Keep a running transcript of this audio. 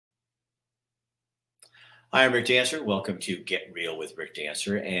Hi, I'm Rick Dancer. Welcome to Get Real with Rick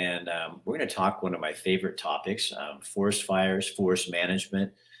Dancer. And we're going to talk one of my favorite topics, forest fires, forest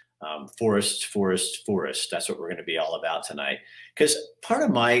management, forests. That's what we're going to be all about tonight. Because part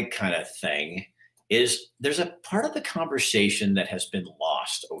of my kind of thing is there's a part of the conversation that has been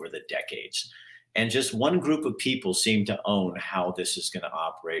lost over the decades. And just one group of people seem to own how this is going to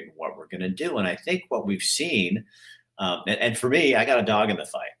operate and what we're going to do. And I think what we've seen, and for me, I got a dog in the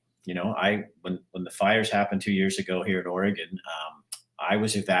fight. When the fires happened 2 years ago here in Oregon, I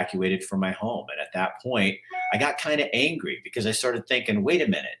was evacuated from my home. And at that point, I got kind of angry because I started thinking, wait a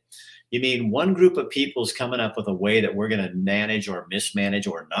minute, you mean one group of people is coming up with a way that we're going to manage or mismanage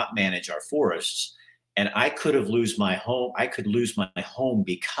or not manage our forests. And I could lose my home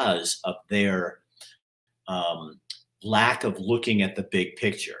because of their lack of looking at the big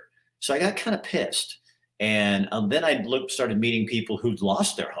picture. So I got kind of pissed. And then I started meeting people who'd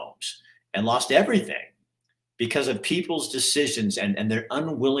lost their homes and lost everything because of people's decisions and their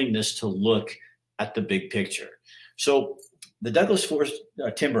unwillingness to look at the big picture. So the Douglas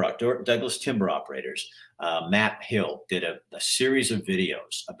Timber Operators, Matt Hill, did a series of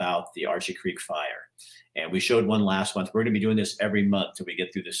videos about the Archie Creek fire. And we showed one last month. We're going to be doing this every month till we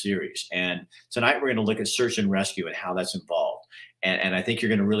get through the series. And tonight we're going to look at search and rescue and how that's involved. And I think you're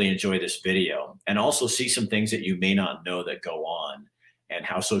going to really enjoy this video and also see some things that you may not know that go on and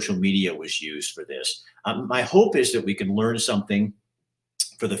how social media was used for this. My hope is that we can learn something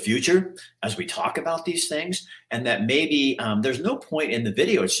for the future as we talk about these things, and that maybe there's no point in the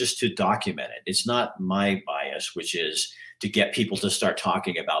video. It's just to document it. It's not my bias, which is to get people to start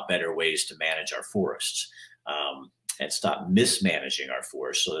talking about better ways to manage our forests and stop mismanaging our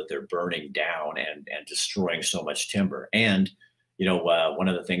forests so that they're burning down and destroying so much timber. And one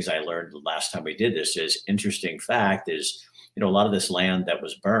of the things I learned the last time we did this is interesting fact is, a lot of this land that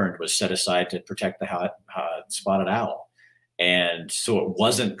was burned was set aside to protect the spotted owl. And so it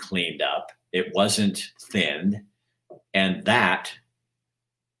wasn't cleaned up. It wasn't thinned. And that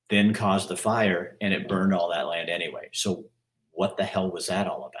then caused the fire and it burned all that land anyway. So what the hell was that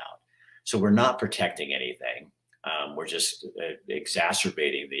all about? So we're not protecting anything. We're just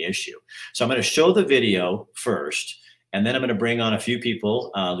exacerbating the issue. So I'm going to show the video first. And then I'm going to bring on a few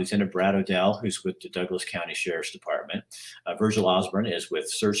people, Lieutenant Brad Odell, who's with the Douglas County Sheriff's Department. Virgil Osborne is with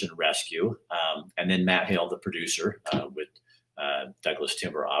Search and Rescue. And then Matt Hill, the producer, with Douglas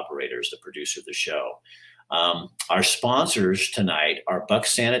Timber Operators, the producer of the show. Our sponsors tonight are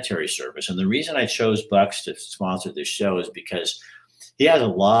Bucks Sanitary Service. And the reason I chose Bucks to sponsor this show is because he has a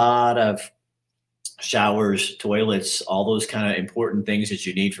lot of showers, toilets, all those kind of important things that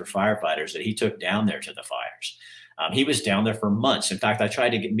you need for firefighters that he took down there to the fires. He was down there for months. In fact, I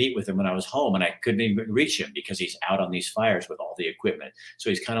tried to meet with him when I was home and I couldn't even reach him because he's out on these fires with all the equipment. So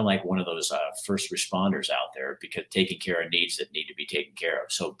he's kind of like one of those first responders out there because taking care of needs that need to be taken care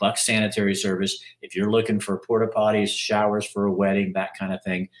of. So Bucks Sanitary Service, if you're looking for porta potties, showers for a wedding, that kind of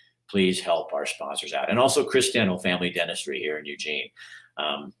thing, please help our sponsors out. And also Chris Dental Family Dentistry here in Eugene.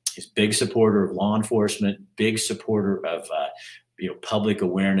 He's a big supporter of law enforcement, big supporter of public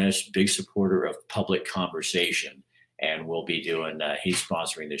awareness, big supporter of public conversation. And we'll be doing, he's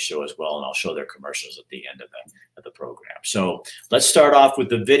sponsoring this show as well. And I'll show their commercials at the end of the program. So let's start off with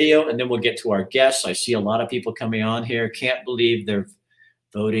the video and then we'll get to our guests. I see a lot of people coming on here. Can't believe they're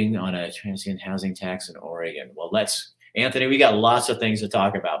voting on a transient housing tax in Oregon. Well, Anthony, we got lots of things to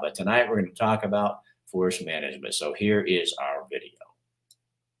talk about, but tonight we're going to talk about forest management. So here is our video.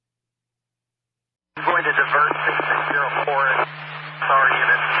 I'm going to divert 660 forest. Sorry,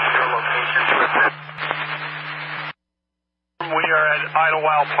 unit, your location. We are at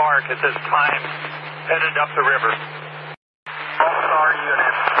Idlewild Park at this time, headed up the river. All SAR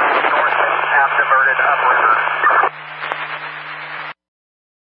units, north and half diverted upriver.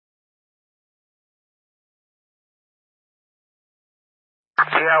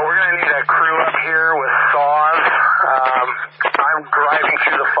 Yeah, we're going to need a crew up here with saws. I'm driving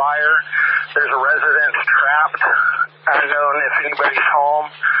through the fire. There's a resident trapped. Unknown if anybody's home,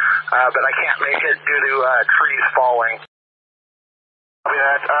 but I can't make it due to trees falling.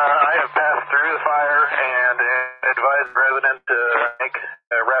 I have passed through the fire and advised residents to make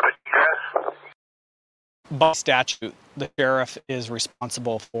a rapid egress. By statute, the sheriff is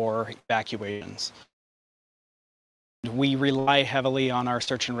responsible for evacuations. We rely heavily on our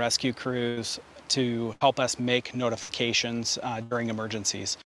search and rescue crews to help us make notifications during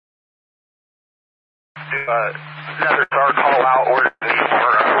emergencies. Another SAR call out or need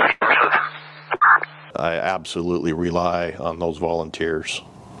more resources. I absolutely rely on those volunteers.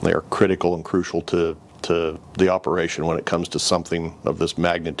 They are critical and crucial to the operation when it comes to something of this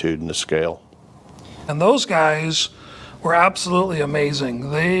magnitude and the scale. And those guys were absolutely amazing.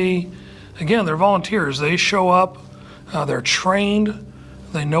 Again, they're volunteers. They show up, they're trained,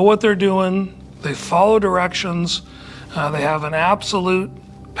 they know what they're doing, they follow directions, they have an absolute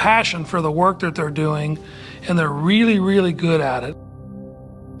passion for the work that they're doing, and they're really, really good at it.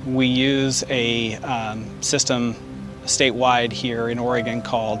 We use a system statewide here in Oregon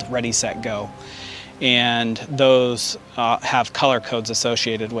called Ready, Set, Go. And those have color codes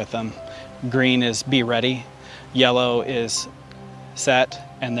associated with them. Green is be ready, yellow is set,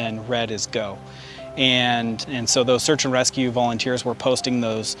 and then red is go. And so those search and rescue volunteers were posting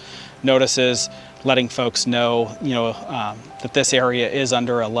those notices, letting folks know, that this area is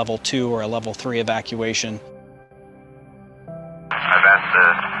under a level 2 or a level 3 evacuation. I've asked the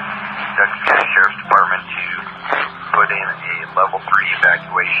Douglas County Sheriff's Department to put in a level 3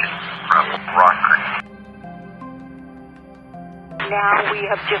 evacuation from Rock Creek. Now we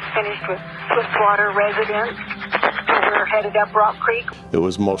have just finished with Swiftwater residents. We're headed up Rock Creek. It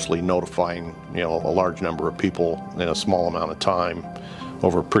was mostly notifying, a large number of people in a small amount of time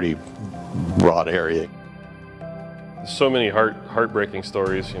over a pretty broad area. So many heartbreaking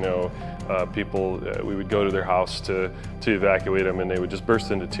stories, people, we would go to their house to evacuate them, and they would just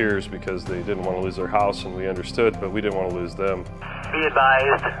burst into tears because they didn't want to lose their house, and we understood, but we didn't want to lose them. Be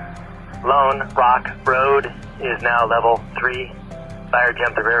advised, Lone Rock Road is now level 3. Fire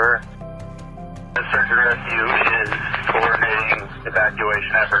jumped the river. The search and rescue is coordinating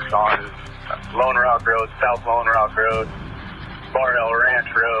evacuation efforts on Lone Rock Road, South Lone Rock Road, Barrel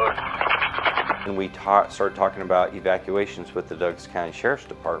Ranch Road. And we started talking about evacuations with the Douglas County Sheriff's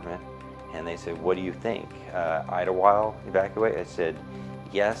Department, and they said, what do you think? Idlewild evacuate? I said,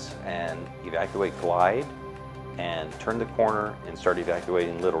 yes, and evacuate Glide, and turn the corner and start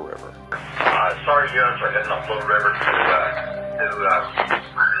evacuating Little River. Sorry, units are heading up Little River to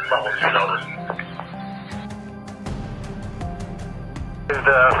level 2 notice. Is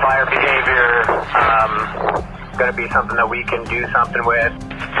the fire behavior going to be something that we can do something with?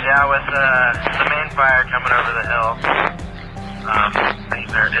 Yeah, with the main fire coming over the hill,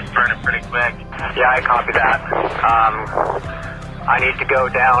 it's burning pretty quick. Yeah, I copy that. I need to go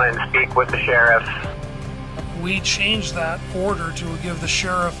down and speak with the sheriff. We changed that order to give the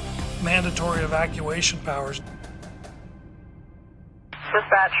sheriff mandatory evacuation powers.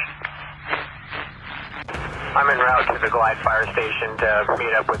 Dispatch. I'm en route to the Glide Fire Station to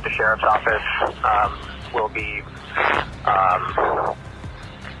meet up with the sheriff's office. We'll be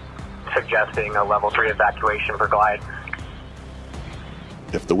suggesting a level 3 evacuation for Glide.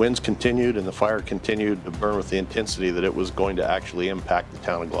 If the winds continued and the fire continued to burn with the intensity that it was going to actually impact the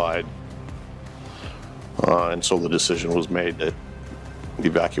town of Glide, and so the decision was made to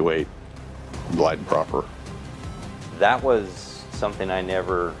evacuate Glide proper. That was something I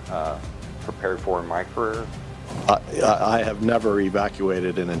never prepared for in my career. I have never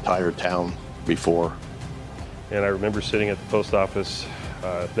evacuated an entire town before. And I remember sitting at the post office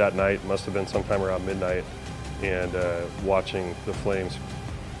that night, must have been sometime around midnight, and watching the flames.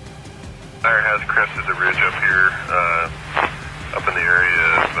 Fire has crested the ridge up here, up in the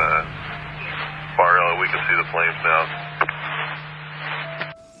area of Barrel. We can see the flames now.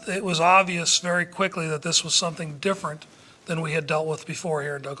 It was obvious very quickly that this was something different than we had dealt with before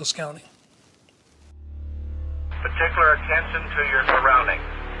here in Douglas County. Particular attention to your surroundings.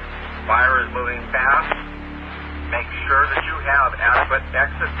 Fire is moving fast. Make sure that you have adequate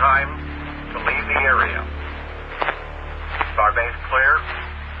exit time to leave the area. Starbase clear.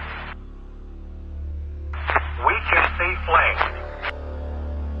 We can see flames.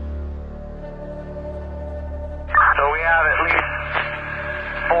 So we have at least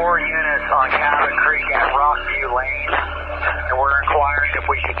 4 units on Cabin Creek at Rockview Lane, and we're inquiring if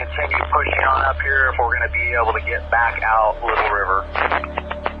we should continue pushing on up here if we're going to be able to get back out Little River.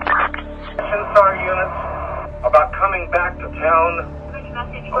 Our units about coming back to town.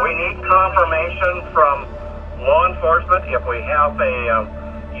 We need confirmation from law enforcement if we have a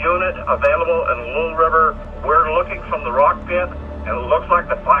unit available in Little River. We're looking from the rock pit, and it looks like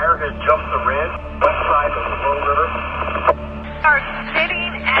the fire has jumped the ridge west side of the Little River. We are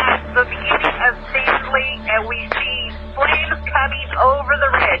sitting at the beginning of Safely, and we see flames coming over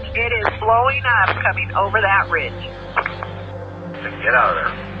the ridge. It is blowing up coming over that ridge. Get out of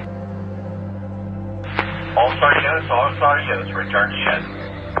there. All star units, return to shed.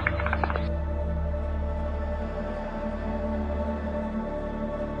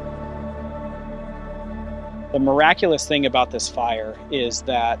 The miraculous thing about this fire is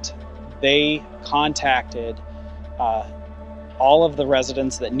that they contacted all of the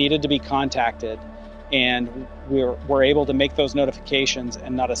residents that needed to be contacted, and we're able to make those notifications,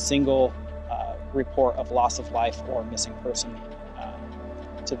 and not a single report of loss of life or missing person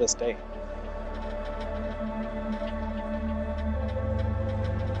to this day.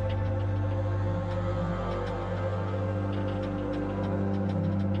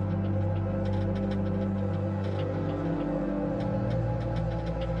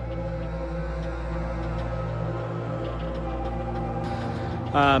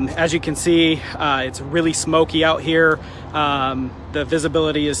 As you can see, it's really smoky out here. The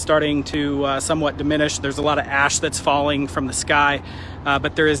visibility is starting to somewhat diminish. There's a lot of ash that's falling from the sky,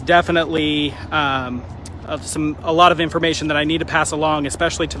 but there is definitely a lot of information that I need to pass along,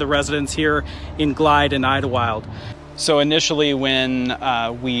 especially to the residents here in Glide and Idlewild. So initially when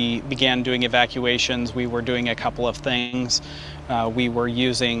we began doing evacuations, we were doing a couple of things. We were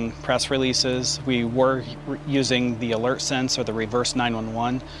using press releases, we were using the alert sense or the reverse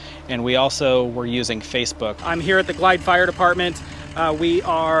 911, and we also were using Facebook. I'm here at the Glide Fire Department. We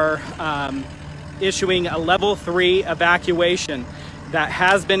are issuing a level 3 evacuation that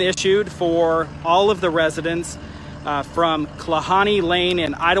has been issued for all of the residents from Klahani Lane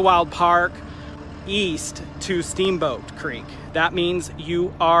in Idlewild Park east to Steamboat Creek. That means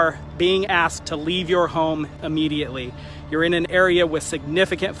you are being asked to leave your home immediately. You're in an area with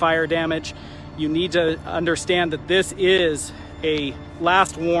significant fire damage. You need to understand that this is a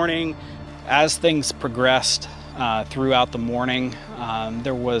last warning. As things progressed throughout the morning,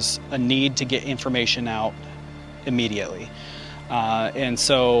 there was a need to get information out immediately. And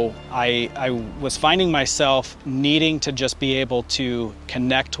so I was finding myself needing to just be able to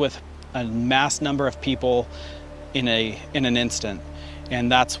connect with a mass number of people in an instant.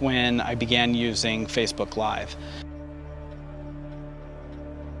 And that's when I began using Facebook Live.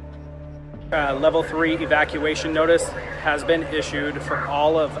 Level 3 evacuation notice has been issued for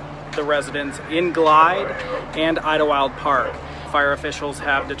all of the residents in Glide and Idlewild Park. Fire officials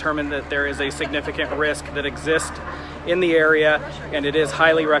have determined that there is a significant risk that exists in the area, and it is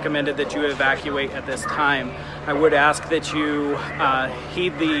highly recommended that you evacuate at this time. I would ask that you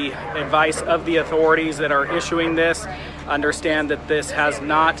heed the advice of the authorities that are issuing this. Understand that this has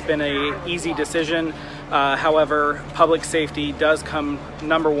not been an easy decision. However, public safety does come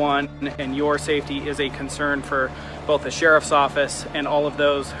number one, and your safety is a concern for both the sheriff's office and all of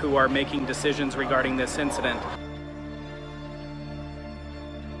those who are making decisions regarding this incident.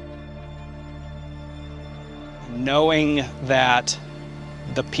 Knowing that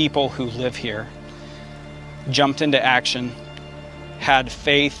the people who live here jumped into action, had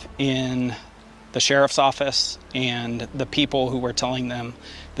faith in the sheriff's office and the people who were telling them,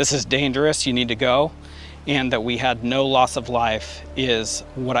 this is dangerous, you need to go, and that we had no loss of life is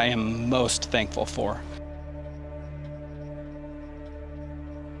what I am most thankful for.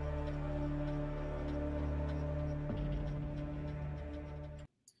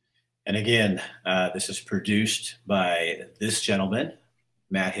 And again, this is produced by this gentleman,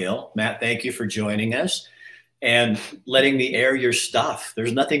 Matt Hill. Matt, thank you for joining us and letting me air your stuff.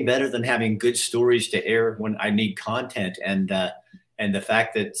 There's nothing better than having good stories to air when I need content. And the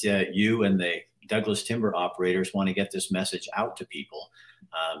fact that you and the Douglas Timber operators want to get this message out to people.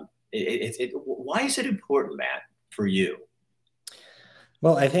 Why is it important, Matt, for you?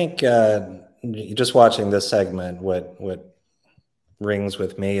 Well, I think just watching this segment, what rings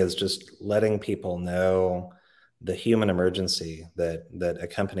with me is just letting people know the human emergency that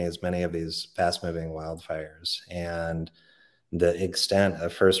accompanies many of these fast-moving wildfires, and the extent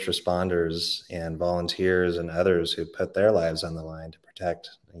of first responders and volunteers and others who put their lives on the line to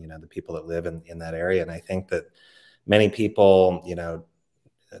protect, you know, the people that live in that area. And I think that many people, you know,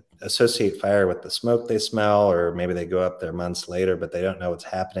 associate fire with the smoke they smell, or maybe they go up there months later, but they don't know what's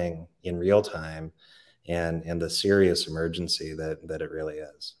happening in real time and the serious emergency that it really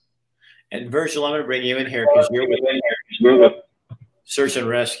is. And Virgil, I'm going to bring you in here because you're with Search and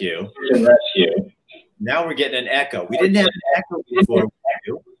Rescue. Now we're getting an echo. We didn't have an echo before.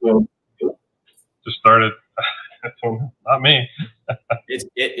 Just started. Not me. It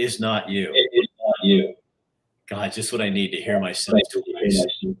is not you. It is not you. God, just what I need to hear myself.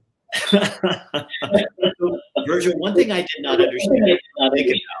 Virgil, one thing I did not understand,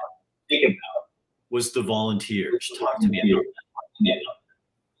 think about, was the volunteers. Talk to me about that.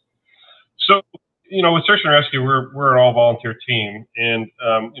 So, you know, with Search and Rescue, we're an all-volunteer team, and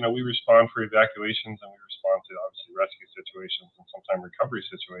you know, we respond for evacuations, and we respond to obviously rescue situations and sometimes recovery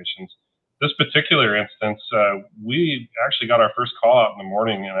situations. This particular instance, we actually got our first call out in the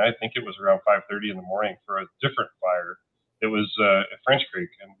morning, and I think it was around 5:30 in the morning for a different fire. It was at French Creek,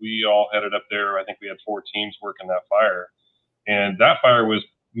 and we all headed up there. I think we had 4 teams working that fire, and that fire was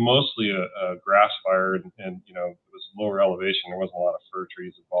mostly a grass fire, and you know, it was lower elevation. There wasn't a lot of fir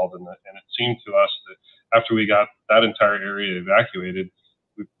trees involved in it, and it seemed to us that after we got that entire area evacuated,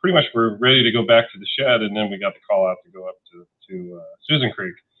 we pretty much were ready to go back to the shed, and then we got the call out to go up to Susan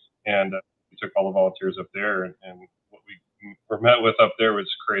Creek, and we took all the volunteers up there, and what we were met with up there was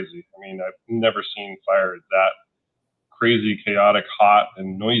crazy. I mean, I've never seen fire that crazy, chaotic, hot,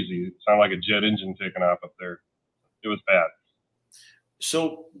 and noisy. It sounded like a jet engine taking off up there. It was bad.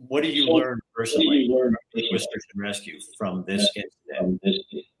 So what do you learn personally with search and rescue from this incident?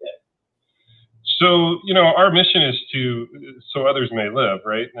 So, you know, our mission is so others may live,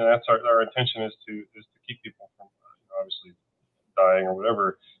 right? And that's our intention is to keep people from obviously dying or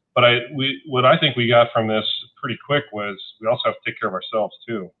whatever. But what I think we got from this pretty quick was we also have to take care of ourselves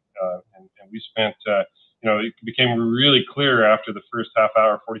too. And we spent, you know, it became really clear after the first half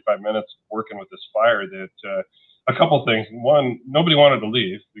hour, 45 minutes working with this fire that a couple things. One, nobody wanted to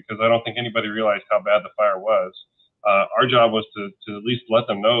leave because I don't think anybody realized how bad the fire was. Our job was to at least let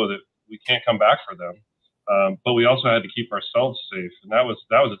them know that we can't come back for them. But we also had to keep ourselves safe. And that was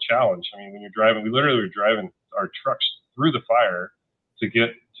a challenge. I mean, when you're driving, we literally were driving our trucks through the fire to get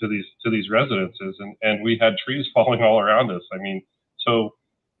to these residences. And we had trees falling all around us. I mean, so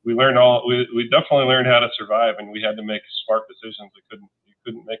we definitely learned how to survive, and we had to make smart decisions. You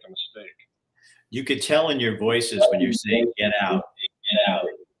couldn't make a mistake. You could tell in your voices when you're saying get out.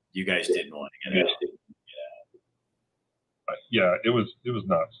 You guys didn't want to get out. Yeah, it was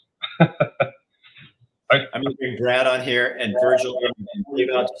nuts. I'm going to bring Brad on here and Virgil. I'm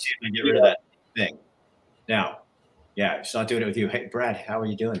about to see if I can get rid of that thing. Now, yeah, it's not doing it with you. Hey, Brad, how are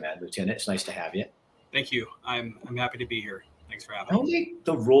you doing, man? Lieutenant, it's nice to have you. Thank you. I'm happy to be here. Thanks for having Tell me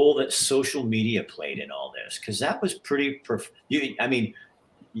the role that social media played in all this, because that was pretty. I mean,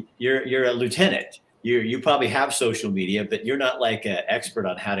 you're a lieutenant. You probably have social media, but you're not like an expert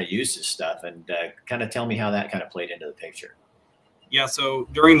on how to use this stuff. And kind of tell me how that kind of played into the picture. Yeah, so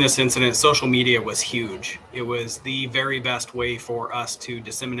during this incident, social media was huge. It was the very best way for us to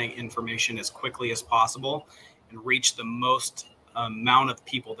disseminate information as quickly as possible and reach the most amount of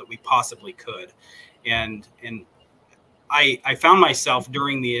people that we possibly could. And I found myself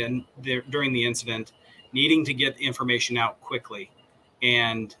during the incident needing to get information out quickly.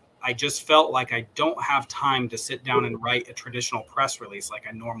 And I just felt like I don't have time to sit down and write a traditional press release like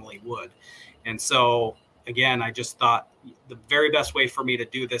I normally would. And so again, I just thought the very best way for me to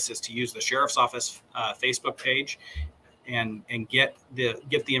do this is to use the Sheriff's Office Facebook page and get the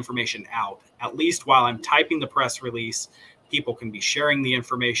information out. At least while I'm typing the press release, people can be sharing the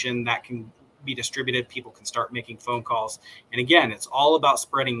information that can be distributed. People can start making phone calls. And again, it's all about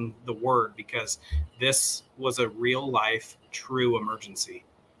spreading the word because this was a real life, true emergency.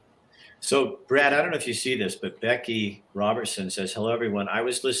 So, Brad, I don't know if you see this, but Becky Robertson says, hello, everyone. I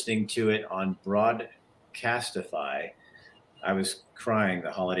was listening to it on Broadcastify. I was crying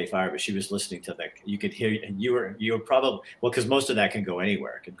the holiday fire, but she was listening to you could hear, you were probably, well, because most of that can go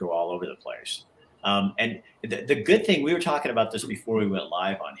anywhere. It could go all over the place. And the good thing, we were talking about this before we went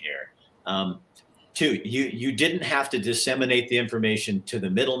live on here, too, you didn't have to disseminate the information to the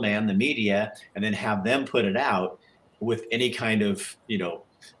middleman, the media, and then have them put it out with any kind of, you know,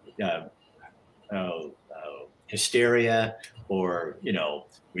 hysteria or, you know,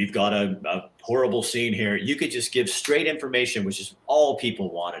 we've got a horrible scene here. You could just give straight information, which is all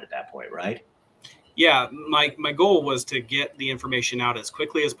people wanted at that point, right? Yeah, my goal was to get the information out as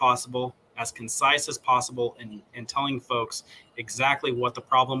quickly as possible, as concise as possible, and telling folks exactly what the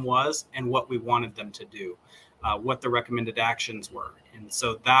problem was and what we wanted them to do, what the recommended actions were. And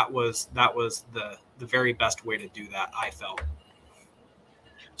so that was the very best way to do that, I felt.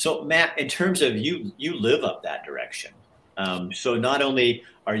 So Matt, in terms of you live up that direction. So not only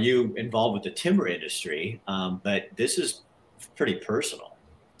are you involved with the timber industry, but this is pretty personal.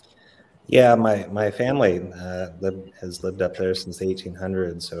 Yeah, my family has lived up there since the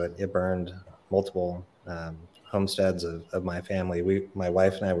 1800s, so it burned multiple homesteads of my family. My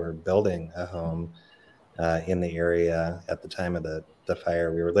wife and I were building a home in the area at the time of the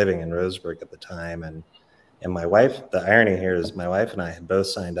fire. We were living in Roseburg at the time, and my wife, the irony here is my wife and I had both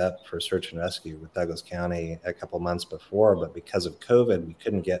signed up for search and rescue with Douglas County a couple months before, but because of COVID, we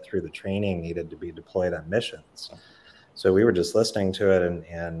couldn't get through the training needed to be deployed on missions. So we were just listening to it,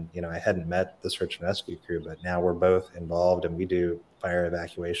 and you know, I hadn't met the search and rescue crew, but now we're both involved and we do fire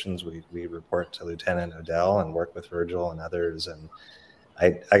evacuations. We report to Lieutenant Odell and work with Virgil and others. And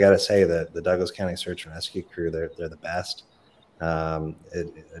I got to say that the Douglas County search and rescue crew, they're the best.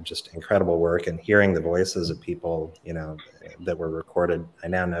 Just incredible work, and hearing the voices of people, you know, that were recorded. I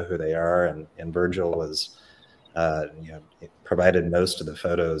now know who they are, and Virgil was it provided most of the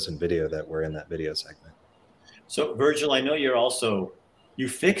photos and video that were in that video segment. So Virgil, I know you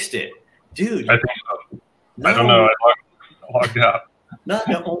fixed it, dude. I think so. I don't know. I logged out. Not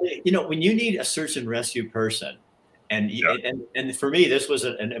only, when you need a search and rescue person, and for me, this was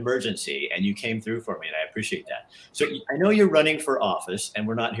an emergency, and you came through for me, and I appreciate that. So I know you're running for office, and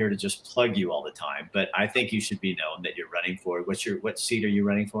we're not here to just plug you all the time, but I think you should be known that you're running for. What seat are you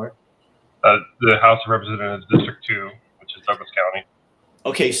running for? The House of Representatives, District 2, which is Douglas County.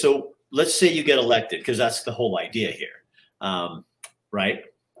 Okay, so let's say you get elected, because that's the whole idea here, right?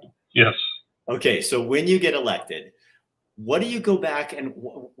 Yes. Okay, so when you get elected, what do you go back and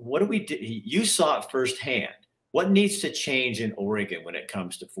what do we do? You saw it firsthand. What needs to change in Oregon when it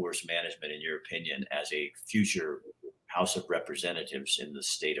comes to forest management, in your opinion, as a future House of Representatives in the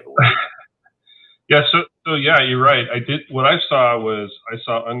state of Oregon? Yeah, so yeah, you're right. What I saw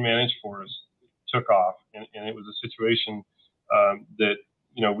unmanaged forests took off, and it was a situation that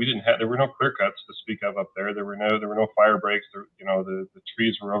we didn't have. There were no clear cuts to speak of up there. There were no fire breaks. The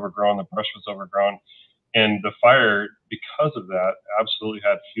trees were overgrown, the brush was overgrown, and the fire, because of that, absolutely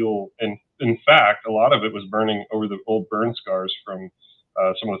had fuel. And in fact, a lot of it was burning over the old burn scars from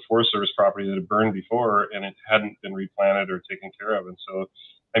some of the Forest Service property that had burned before, and it hadn't been replanted or taken care of. And so,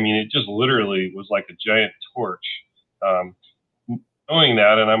 I mean, it just literally was like a giant torch. Knowing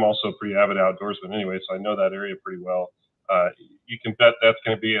that, and I'm also a pretty avid outdoorsman anyway, so I know that area pretty well. You can bet that's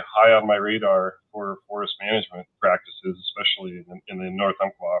going to be high on my radar for forest management practices, especially in the North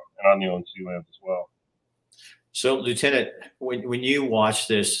Umpqua and on the ONC lands as well. So, Lieutenant, when you watch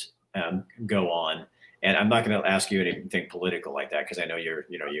this go on, and I'm not going to ask you anything political like that, because I know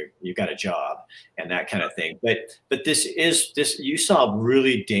you've got a job and that kind of thing. But you saw a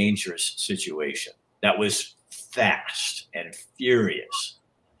really dangerous situation that was fast and furious.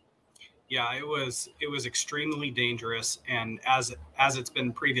 Yeah, it was extremely dangerous, and as it's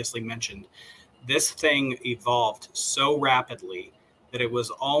been previously mentioned, this thing evolved so rapidly that it was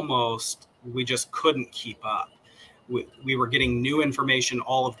almost, we just couldn't keep up. We were getting new information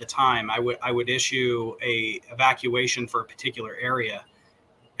all of the time. I would issue a evacuation for a particular area,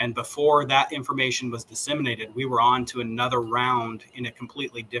 and before that information was disseminated, we were on to another round in a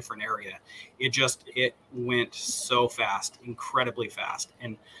completely different area. It went so fast, incredibly fast.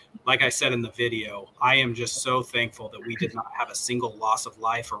 And like I said in the video, I am just so thankful that we did not have a single loss of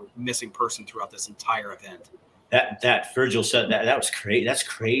life or missing person throughout this entire event. That Virgil said that was crazy. That's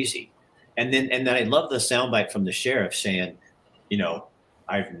crazy. And then I love the soundbite from the sheriff saying,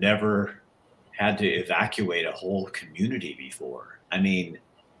 I've never had to evacuate a whole community before. I mean,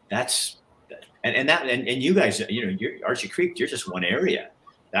 and you guys, you're Archie Creek, you're just one area.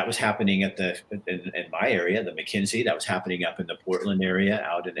 That was happening in my area, the McKinsey. That was happening up in the Portland area,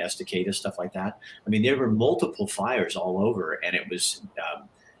 out in Estacada, stuff like that. I mean, there were multiple fires all over, and it was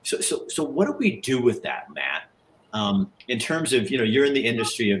so what do we do with that, Matt? In terms of, you're in the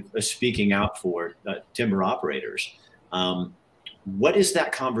industry of speaking out for timber operators. What is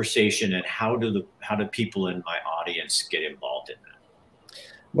that conversation, and how do people in my audience get involved in that?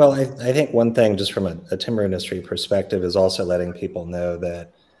 Well, I think one thing, just from a timber industry perspective, is also letting people know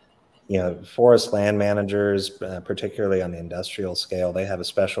that, forest land managers, particularly on the industrial scale, they have a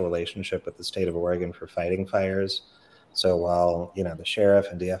special relationship with the state of Oregon for fighting fires. So while, the sheriff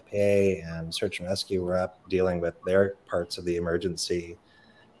and DFPA and search and rescue were up dealing with their parts of the emergency,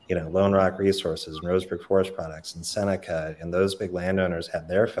 Lone Rock Resources and Roseburg Forest Products and Seneca and those big landowners had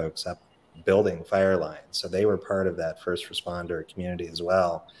their folks up building fire lines. So they were part of that first responder community as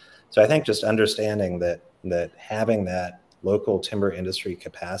well. So I think just understanding that having that local timber industry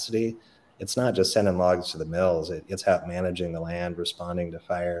capacity, it's not just sending logs to the mills, it's out managing the land, responding to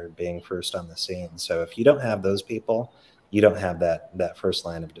fire, being first on the scene. So if you don't have those people, you don't have that first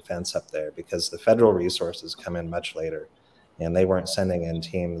line of defense up there, because the federal resources come in much later, and they weren't sending in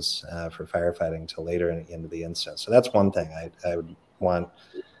teams for firefighting till later into the incident. So that's one thing I would want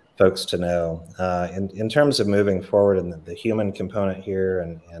folks to know. In terms of moving forward and the human component here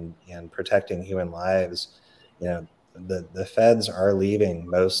and protecting human lives, the feds are leaving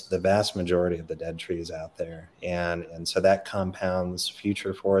the vast majority of the dead trees out there. And so that compounds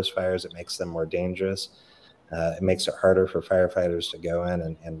future forest fires. It makes them more dangerous. It makes it harder for firefighters to go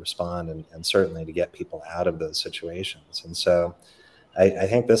in and respond, and certainly to get people out of those situations. And so I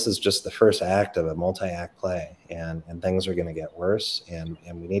think this is just the first act of a multi-act play, and things are going to get worse, and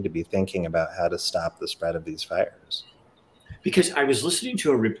we need to be thinking about how to stop the spread of these fires. Because I was listening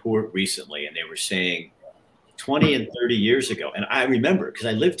to a report recently, and they were saying 20 and 30 years ago, and I remember because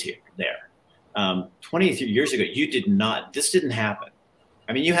I lived there, 20 years ago, this didn't happen.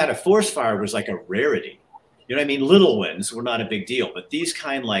 I mean, you had a forest fire was like a rarity. You know what I mean? Little ones were not a big deal, but these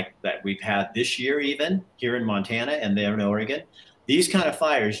kind like that we've had this year, even here in Montana and there in Oregon, these kind of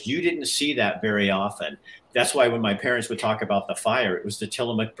fires, you didn't see that very often. That's why when my parents would talk about the fire, it was the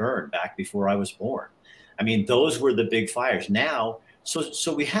Tillamook burn back before I was born. I mean, those were the big fires. Now,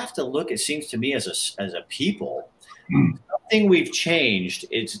 so we have to look, it seems to me, as a people, something we've changed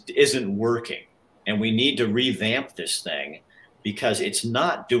isn't working. And we need to revamp this thing because it's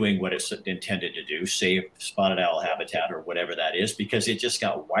not doing what it's intended to do, save spotted owl habitat or whatever that is, because it just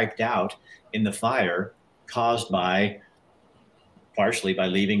got wiped out in the fire caused by, partially by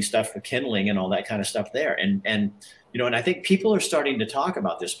leaving stuff for kindling and all that kind of stuff there. And you know, and I think people are starting to talk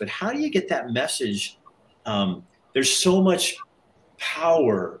about this, but how do you get that message? There's so much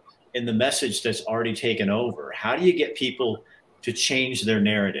power in the message that's already taken over. How do you get people to change their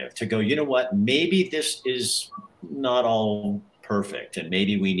narrative, to go, you know what, maybe this is not all perfect, and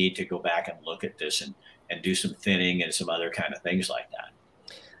maybe we need to go back and look at this and do some thinning and some other kind of things like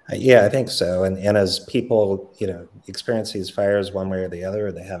that? Yeah, I think so. And as people, you know, experience these fires one way or the other,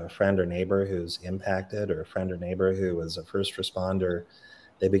 or they have a friend or neighbor who's impacted, or a friend or neighbor who was a first responder,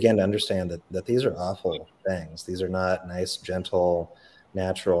 they begin to understand that these are awful things. These are not nice, gentle,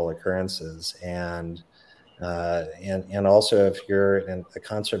 natural occurrences. And also, if you're a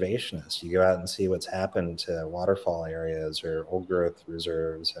conservationist, you go out and see what's happened to waterfall areas or old growth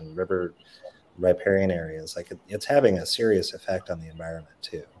reserves and river riparian areas. Like it's having a serious effect on the environment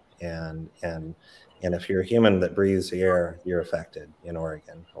too. And if you're a human that breathes the air, you're affected in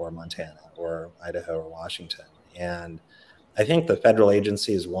Oregon or Montana or Idaho or Washington. And I think the federal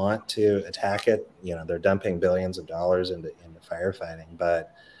agencies want to attack it. You know, they're dumping billions of dollars into firefighting,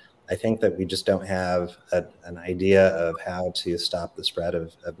 but I think that we just don't have an idea of how to stop the spread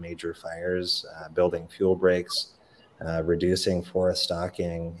of major fires, building fuel breaks, reducing forest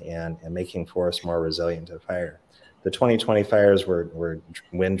stocking, and making forests more resilient to fire. The 2020 fires were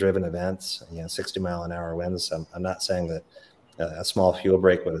wind-driven events, you know, 60-mile-an-hour winds. So I'm not saying that a small fuel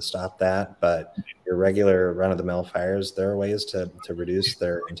break would have stopped that, but your regular run-of-the-mill fires, there are ways to reduce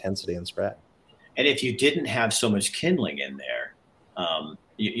their intensity and spread. And if you didn't have so much kindling in there,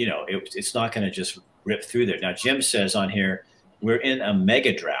 you know, it's not going to just rip through there. Now, Jim says on here, we're in a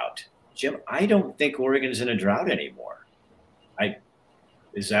mega drought. Jim, I don't think Oregon's in a drought anymore.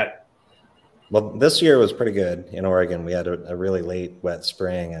 Is that? Well, this year was pretty good in Oregon. We had a really late wet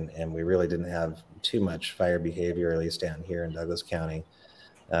spring, and we really didn't have too much fire behavior, at least down here in Douglas County.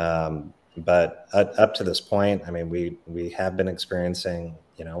 But up to this point, I mean, we have been experiencing,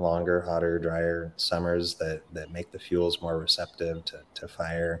 you know, longer, hotter, drier summers that make the fuels more receptive to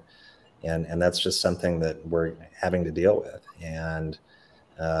fire. And that's just something that we're having to deal with. And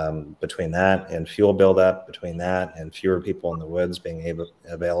between that and fuel buildup, between that and fewer people in the woods being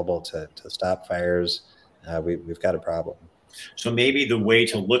available to stop fires, we've got a problem. So maybe the way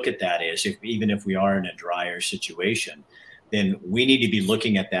to look at that is, even if we are in a drier situation, then we need to be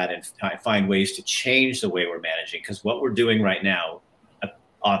looking at that and find ways to change the way we're managing, because what we're doing right now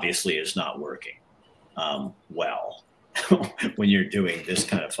obviously is not working well when you're doing this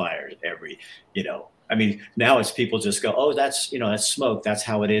kind of fire you know, I mean, now it's people just go, oh, that's, you know, that's smoke. That's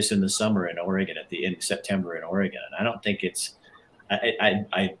how it is in the summer in Oregon, in September in Oregon. And I don't think it's,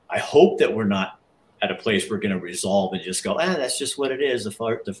 I hope that we're not at a place we're going to resolve and just go, that's just what it is.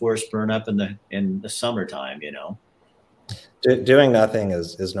 The forests burn up in the summertime, you know. Doing nothing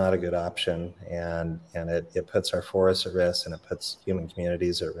is not a good option, and it puts our forests at risk, and it puts human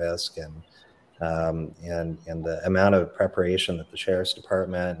communities at risk, and the amount of preparation that the sheriff's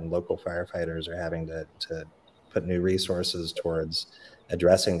department and local firefighters are having to put new resources towards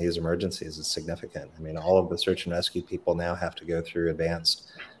addressing these emergencies is significant. I mean, all of the search and rescue people now have to go through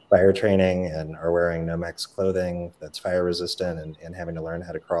advanced fire training and are wearing Nomex clothing that's fire resistant, and having to learn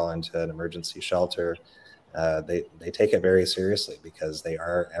how to crawl into an emergency shelter. They take it very seriously, because they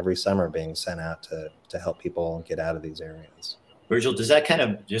are every summer being sent out to help people get out of these areas. Virgil, does that kind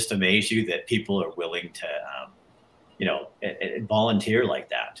of just amaze you that people are willing to, you know, volunteer like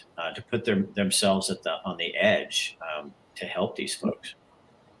that, to put themselves on the edge to help these folks?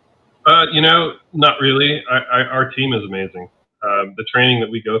 You know, not really. Our team is amazing. The training that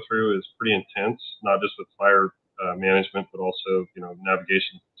we go through is pretty intense, not just with fire management, but also, you know,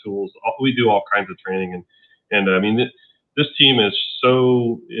 navigation tools. We do all kinds of training, and I mean, this team is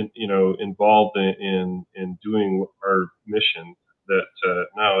so involved in doing our mission that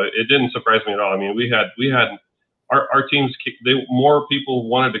no, it didn't surprise me at all. I mean, we had our teams. More people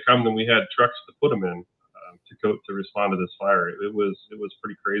wanted to come than we had trucks to put them in to respond to this fire. It was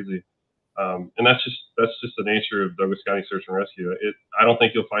pretty crazy. And that's just the nature of Douglas County Search and Rescue. I don't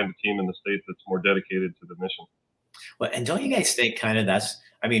think you'll find a team in the state that's more dedicated to the mission. Well, and don't you guys think kind of that's,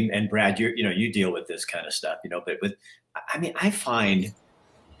 I mean, and Brad, you deal with this kind of stuff, but I mean, I find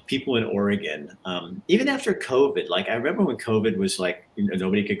people in Oregon, even after COVID, like I remember when COVID was like,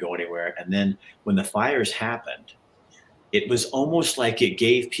 nobody could go anywhere. And then when the fires happened, it was almost like it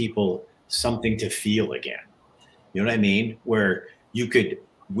gave people something to feel again. You know what I mean? Where you could,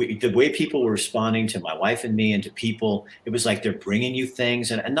 the way people were responding to my wife and me and to people, it was like they're bringing you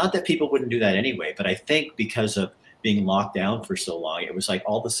things. And not that people wouldn't do that anyway, but I think because of being locked down for so long, it was like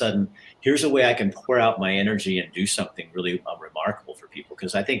all of a sudden, here's a way I can pour out my energy and do something really remarkable for people.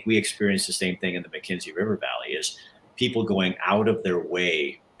 Because I think we experienced the same thing in the McKenzie River Valley, is people going out of their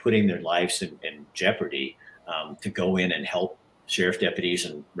way, putting their lives in jeopardy to go in and help sheriff deputies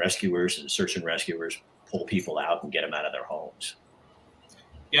and rescuers and search and rescuers pull people out and get them out of their homes.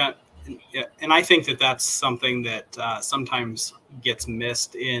 Yeah, and I think that that's something that sometimes gets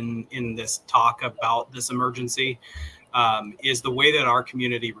missed in this talk about this emergency, is the way that our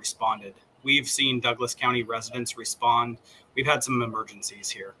community responded. We've seen Douglas County residents respond. We've had some emergencies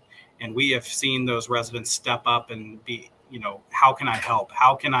here, and we have seen those residents step up and be, how can I help?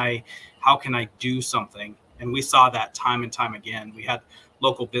 How can I do something? And we saw that time and time again. We had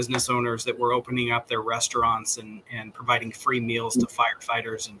local business owners that were opening up their restaurants and providing free meals to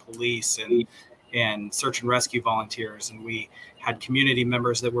firefighters and police and search and rescue volunteers. And we had community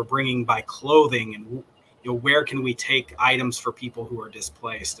members that were bringing by clothing and, where can we take items for people who are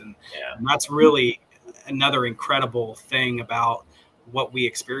displaced? And that's really another incredible thing about what we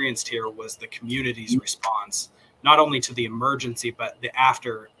experienced here, was the community's response, not only to the emergency, but the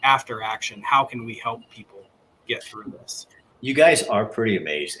after action. How can we help people get through this? You guys are pretty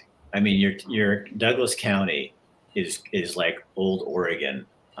amazing. I mean, your Douglas County is like old Oregon,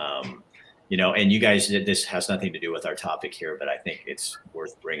 and you guys, this has nothing to do with our topic here, but I think it's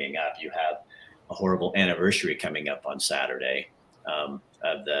worth bringing up. You have a horrible anniversary coming up on Saturday of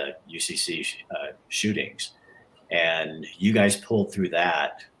the UCC shootings, and you guys pulled through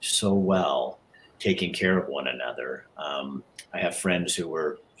that so well, taking care of one another. I have friends who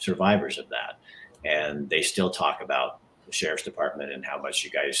were survivors of that, and they still talk about the sheriff's department and how much you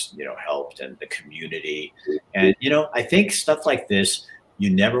guys, helped, and the community. And, I think stuff like this, you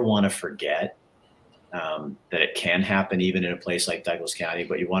never want to forget that it can happen even in a place like Douglas County.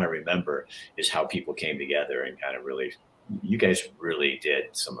 But you want to remember is how people came together and kind of really, you guys really did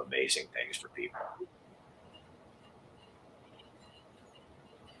some amazing things for people.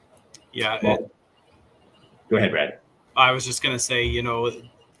 Yeah. Well, go ahead, Brad. I was just going to say,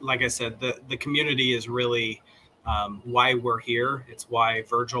 like I said, the community is really why we're here. It's why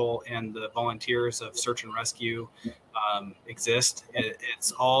Virgil and the volunteers of Search and Rescue exist.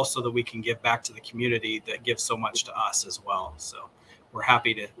 It's all so that we can give back to the community that gives so much to us as well. So we're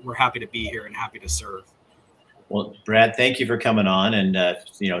happy to be here and happy to serve. Well, Brad, thank you for coming on. And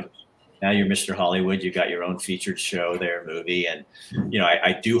now you're Mr. Hollywood. You got your own featured show there, movie. And,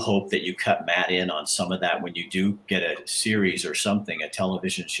 I do hope that you cut Matt in on some of that when you do get a series or something, a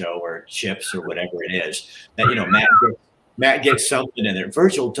television show or chips or whatever it is, that, Matt gets something in there.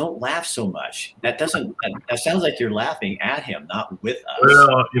 Virgil, don't laugh so much. That sounds like you're laughing at him, not with us.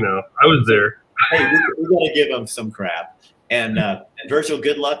 Well, I was there. Hey, we got to give him some crap. And Virgil,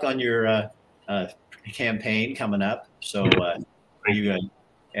 good luck on your campaign coming up. So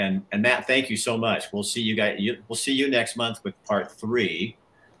and Matt, thank you so much. We'll see you guys. We'll see you next month with part 3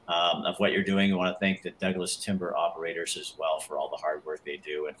 of what you're doing. I want to thank the Douglas Timber operators as well for all the hard work they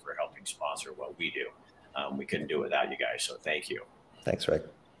do and for helping sponsor what we do. We couldn't do it without you guys, so thank you. Thanks, Rick.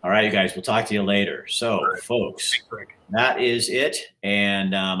 All right, you guys, we'll talk to you later. So, folks, that is it.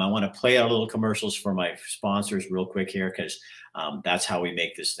 And I want to play out little commercials for my sponsors real quick here, because that's how we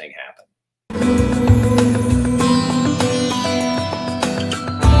make this thing happen.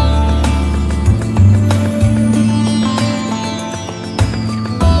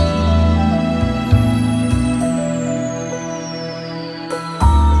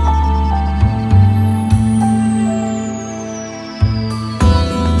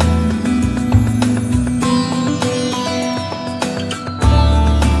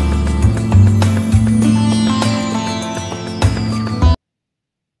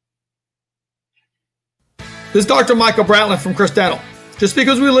 This is Dr. Michael Brantlin from Chris Dental. Just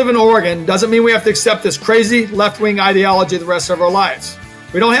because we live in Oregon doesn't mean we have to accept this crazy left-wing ideology the rest of our lives.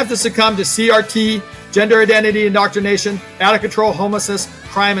 We don't have to succumb to CRT, gender identity indoctrination, out-of-control homelessness,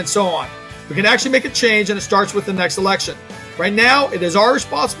 crime, and so on. We can actually make a change, and it starts with the next election. Right now, it is our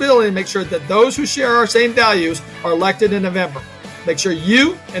responsibility to make sure that those who share our same values are elected in November. Make sure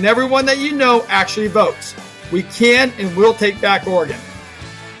you and everyone that you know actually votes. We can and will take back Oregon.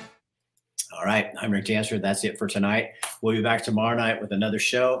 All right, I'm Rick Dancer. That's it for tonight. We'll be back tomorrow night with another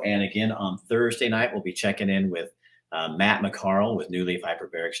show. And again, on Thursday night, we'll be checking in with Matt McCarl with New Leaf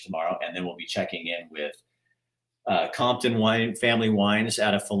Hyperbarics tomorrow. And then we'll be checking in with Compton Family Wines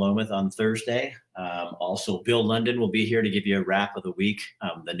out of Philomath on Thursday. Also, Bill London will be here to give you a wrap of the week,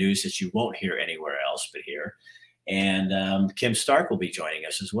 the news that you won't hear anywhere else but here. And Kim Stark will be joining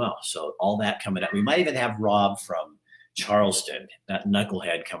us as well. So all that coming up. We might even have Rob from Charleston, that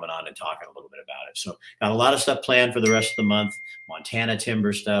knucklehead, coming on and talking a little bit about it. So got a lot of stuff planned for the rest of the month. Montana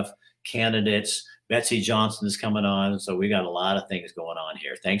timber stuff, candidates. Betsy Johnson is coming on. So we got a lot of things going on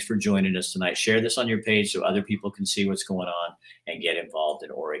here. Thanks for joining us tonight. Share this on your page so other people can see what's going on and get involved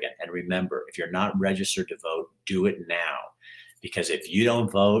in Oregon. And remember, if you're not registered to vote, do it now. Because if you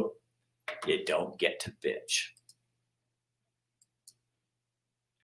don't vote, you don't get to bitch.